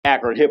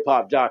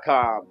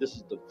AkronHipHop.com. This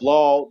is the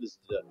vlog. This is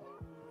the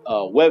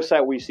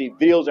website where you see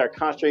videos that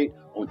concentrate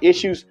on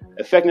issues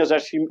affecting us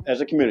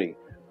as a community.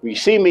 When you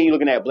see me, you're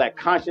looking at Black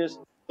conscience,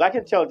 Black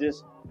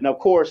intelligence, and of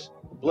course,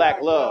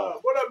 Black love.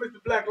 What up,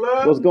 Mr. Black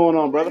Love? What's going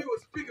on, brother? You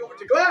were speaking with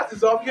your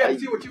glasses off. You had to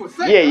see what you were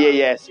saying.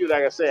 Yeah. See what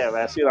I can say,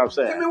 man. See what I'm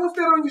saying. Hey, man, what's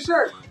that on your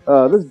shirt?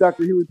 This is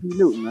Dr. Huey P.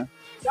 Newton, man.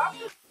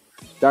 Doctor?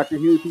 Dr.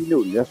 Huey P.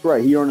 Newton. That's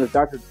right. He earned his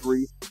doctorate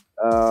degree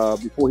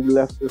before he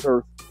left this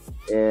earth,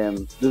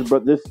 and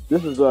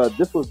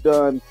this was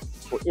done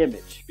for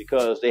image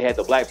because they had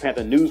the Black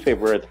Panther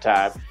newspaper at the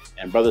time,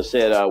 and brother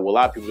said, well, a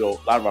lot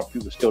of our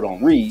people still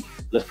don't read.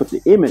 Let's put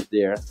the image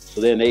there,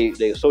 so then they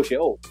associate,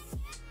 oh,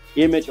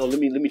 image. Oh, let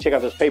me check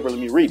out this paper. Let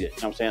me read it. You know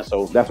what I'm saying?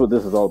 So that's what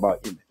this is all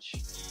about,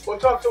 image. Well,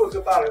 talk to us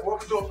about it.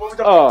 What we talking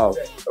about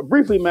today?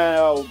 Briefly,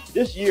 man.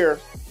 This year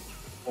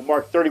will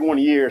mark 31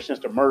 years since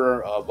the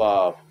murder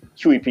of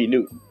Huey P.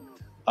 Newton.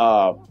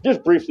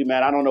 Just briefly,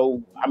 man. I don't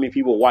know how many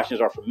people watching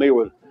this are familiar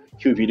with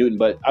Huey P. Newton,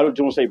 but I just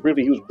want to say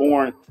briefly, he was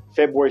born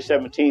February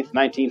 17th,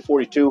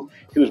 1942.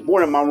 He was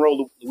born in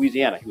Monroe,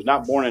 Louisiana. He was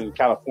not born in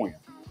California.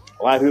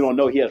 A lot of people don't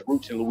know he has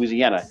roots in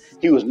Louisiana.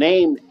 He was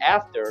named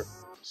after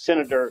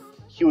Senator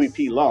Huey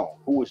P. Long,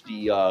 who was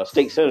the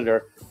state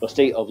senator of the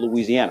state of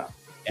Louisiana.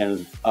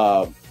 And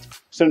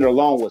Senator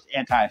Long was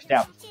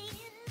anti-establishment.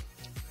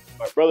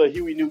 My brother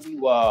Huey Newton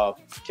moved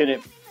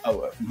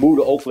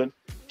to Oakland,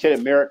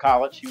 attended Merritt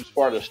College. He was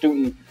part of the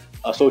student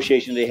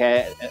association they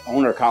had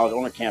on their college,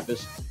 on their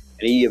campus.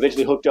 And he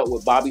eventually hooked up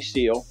with Bobby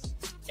Seale.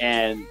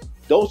 And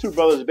those two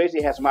brothers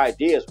basically had some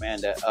ideas,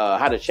 man, that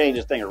how to change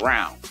this thing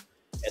around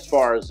as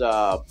far as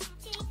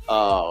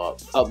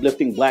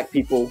uplifting Black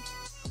people,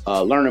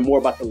 learning more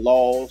about the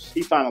laws.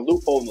 He found a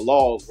loophole in the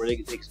laws where they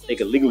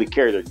could legally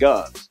carry their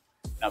guns.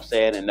 You know what I'm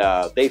saying?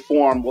 And they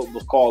formed what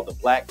was called the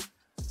Black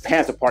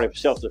Panther Party for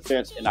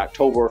Self-Defense in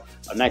October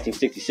of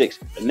 1966.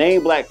 The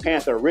name Black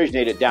Panther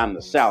originated down in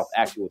the South,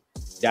 actually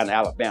down in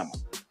Alabama,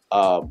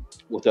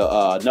 with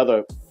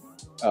another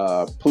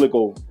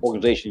political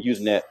organization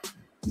using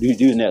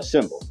that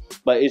symbol.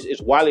 But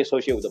it's widely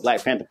associated with the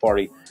Black Panther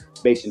Party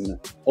based in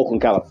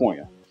Oakland,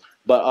 California.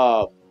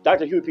 But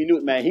Dr. Huey P.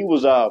 Newton, man, he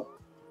was the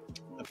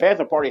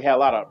Panther Party had a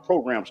lot of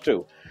programs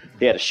too.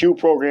 They had a shoe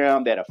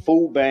program, they had a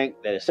food bank,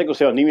 they had a sickle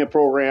cell anemia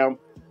program,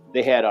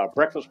 they had a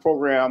breakfast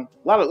program,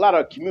 a lot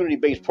of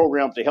community-based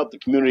programs to help the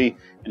community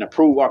and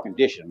improve our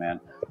condition, man.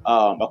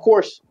 Of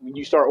course, when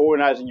you start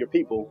organizing your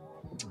people,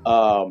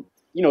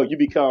 you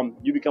become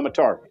a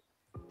target.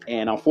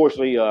 And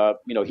unfortunately,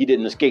 he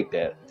didn't escape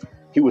that.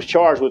 He was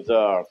charged with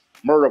the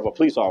murder of a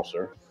police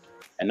officer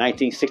in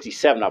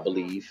 1967, I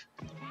believe.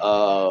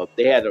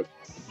 They had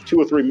 2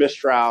 or 3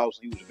 mistrials.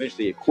 He was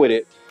eventually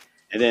acquitted,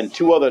 and then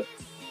 2 other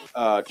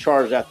murder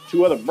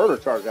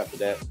charges after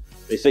that.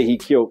 They say he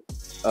killed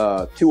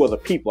 2 other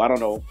people. I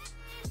don't know,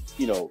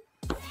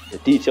 the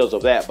details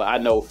of that, but I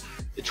know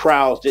the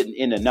trials didn't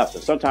end in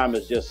nothing. Sometimes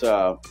it's just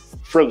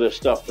frivolous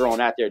stuff thrown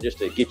out there just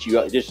to get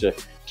you, just to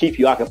keep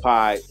you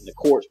occupied in the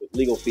courts with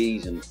legal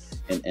fees and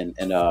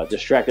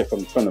distracted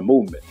from the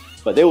movement.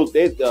 But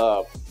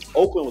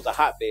Oakland was a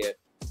hotbed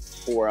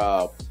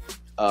for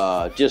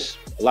just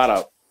a lot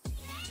of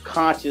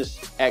conscious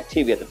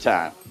activity at the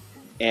time,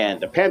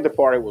 and the Panther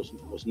Party was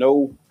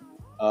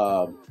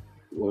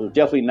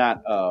definitely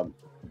not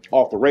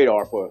off the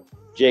radar for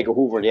J. Edgar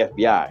Hoover and the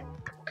FBI.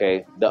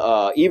 Okay,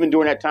 even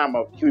during that time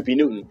of Huey P.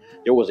 Newton,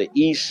 there was an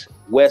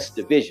East-West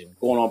division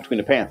going on between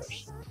the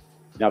Panthers. You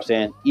know what I'm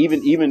saying?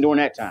 Even during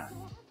that time. You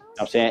know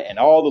what I'm saying? And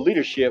all the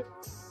leadership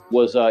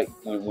was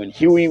when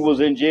Huey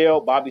was in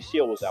jail, Bobby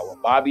Seale was out. When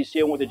Bobby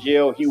Seale went to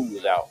jail, Huey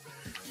was out.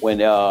 When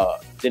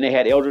then they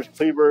had Eldridge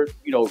Cleaver,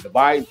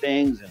 dividing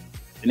things, and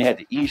then they had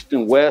the East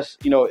and West.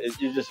 It's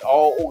just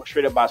all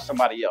orchestrated by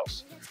somebody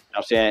else. You know what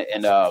I'm saying?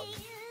 And a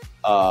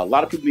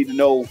lot of people need to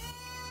know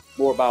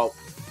more about,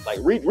 like,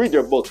 read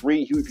their books,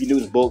 read Huey P.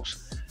 Newton's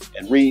books,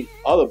 and read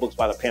other books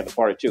by the Panther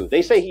Party too.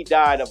 They say he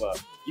died of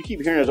you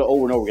keep hearing this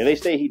over and over again. They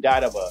say he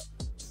died of a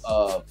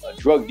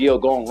drug deal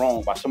gone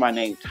wrong by somebody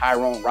named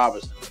Tyrone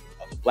Robinson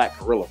of the Black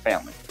Guerrilla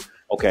family.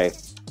 Okay,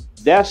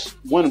 that's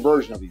one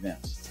version of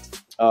events.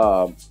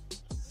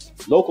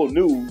 Local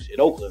news in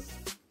Oakland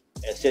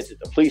has said that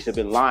the police have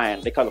been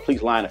lying. They caught the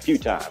police lying a few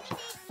times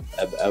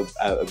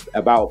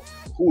about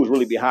who was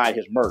really behind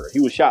his murder. He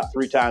was shot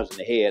 3 times in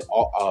the head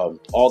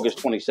August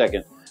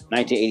 22nd,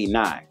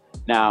 1989.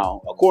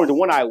 Now, according to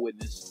one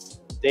eyewitness,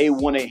 they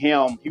wanted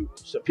him.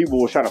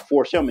 People were trying to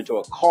force him into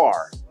a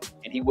car,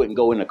 and he wouldn't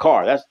go in the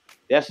car.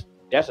 That's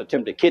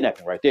attempted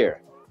kidnapping right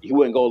there. He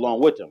wouldn't go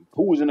along with them.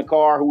 Who was in the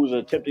car? Who was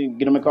attempting to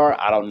get him in the car?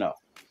 I don't know.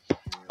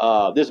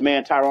 This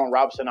man, Tyrone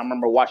Robinson, I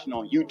remember watching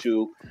on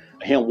YouTube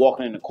him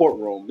walking in the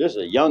courtroom. This is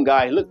a young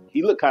guy.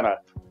 He looked kind of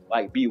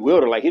like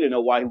bewildered, like he didn't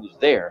know why he was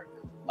there.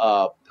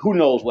 Who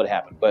knows what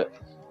happened? But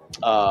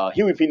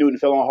Huey P. Newton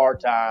fell on hard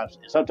times.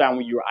 And sometimes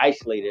when you're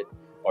isolated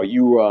or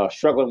you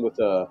struggling with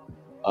a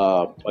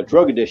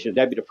drug addiction,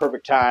 that'd be the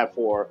perfect time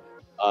for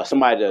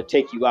somebody to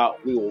take you out.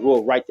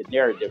 We'll write the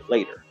narrative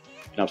later.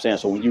 You know what I'm saying?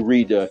 So when you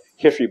read the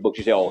history books,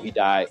 you say, oh, he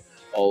died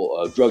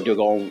drug deal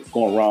going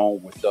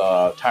wrong with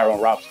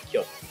Tyrone Robinson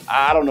killed him.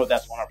 I don't know if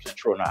that's 100%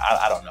 true or not.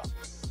 I don't know.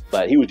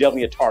 But he was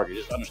definitely a target.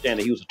 Just understand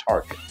that he was a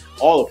target.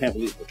 All the Pan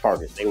police were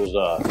targets. They was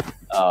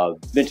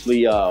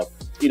eventually,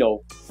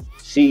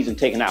 seized and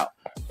taken out.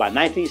 By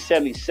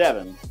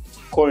 1977,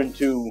 according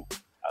to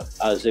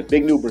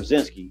Zbigniew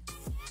Brzezinski,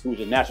 who was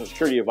a national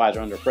security advisor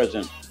under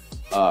President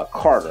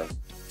Carter,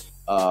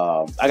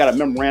 I got a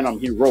memorandum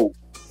he wrote.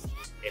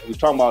 And he was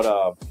talking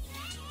about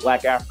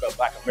Black Africa,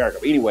 Black America.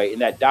 But anyway, in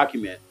that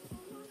document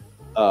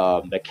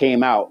that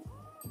came out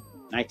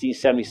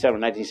 1977,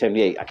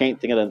 1978. I can't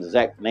think of the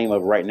exact name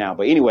of it right now.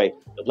 But anyway,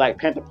 the Black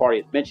Panther Party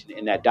is mentioned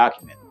in that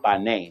document by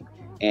name.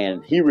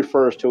 And he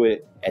refers to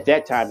it at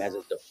that time as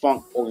a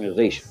defunct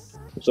organization.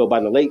 So by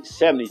the late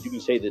 70s, you can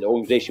say that the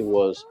organization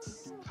was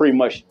pretty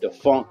much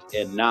defunct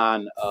and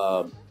non-threatening.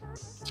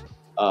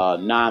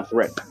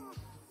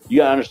 You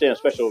got to understand a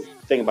special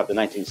thing about the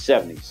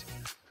 1970s.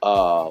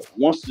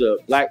 Once the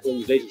black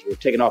organizations were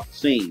taken off the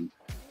scene,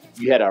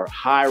 you had a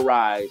high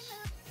rise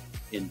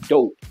in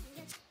dope.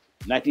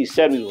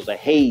 1970s was a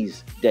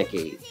haze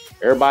decade.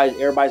 Everybody's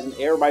in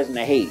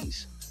the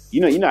haze.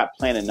 You're not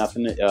planning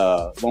nothing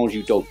as long as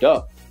you doped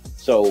up.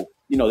 So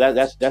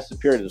that's the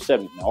period of the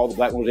 70s. Now, all the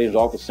black organizations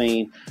off the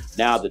scene.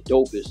 Now the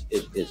dope is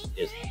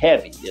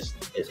heavy.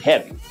 It's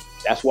heavy.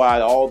 That's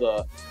why all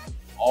the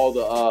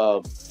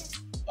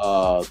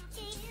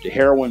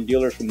heroin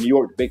dealers from New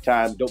York, big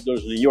time dope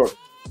dealers in New York,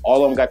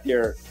 all of them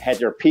had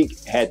their peak,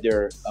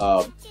 the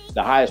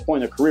highest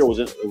point in their career was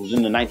in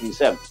the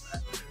 1970s.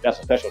 That's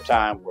a special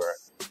time where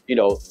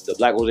the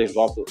black organizations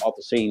off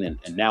the scene, and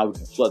now we're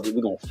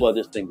gonna flood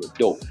this thing with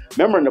dope.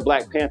 Remember in the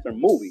Black Panther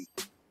movie?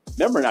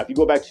 Remember now, if you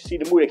go back to see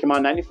the movie that came out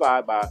in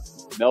 '95 by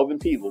Mario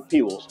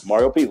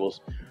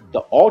Peebles,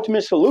 the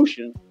ultimate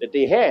solution that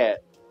they had,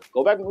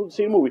 go back and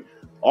see the movie.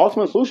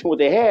 Ultimate solution, what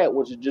they had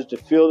was just to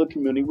fill the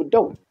community with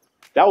dope.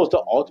 That was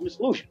the ultimate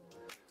solution.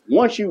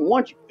 If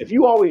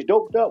you always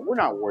doped up, we're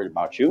not worried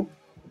about you.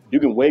 You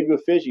can wave your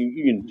fist.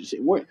 You can just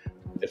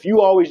if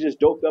you always just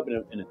doped up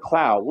in a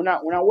cloud, we're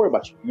not worried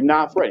about you. You're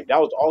not afraid. That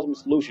was the ultimate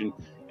solution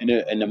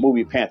in the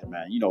movie Panther,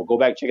 man. Go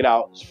back, check it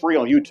out. It's free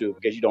on YouTube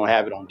in case you don't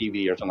have it on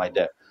DVD or something like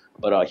that.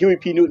 But Huey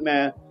P. Newton,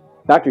 man,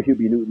 Dr. Huey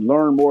P. Newton,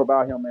 learn more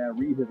about him, man.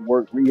 Read his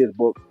work, read his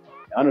book,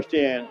 and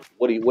understand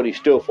what he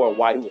stood for and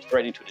why he was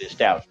threatening to the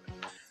establishment.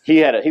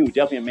 He was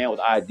definitely a man with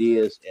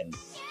ideas, and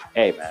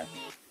hey, man,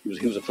 he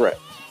was a threat.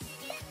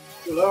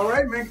 Well, all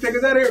right, man, take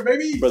us out of here,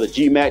 baby. Brother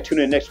G Mack, tune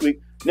in next week.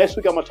 Next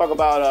week, I'm going to talk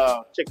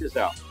about, check this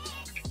out,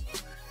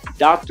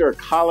 Dr.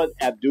 Khalid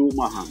Abdul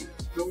Muhammad.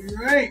 No, you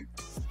ain't.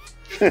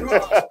 I'm going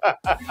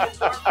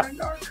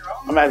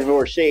to have to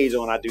wear shades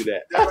on when I do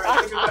that. All right,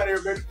 take us out of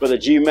here, baby. Brother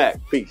G Mack,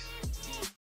 peace.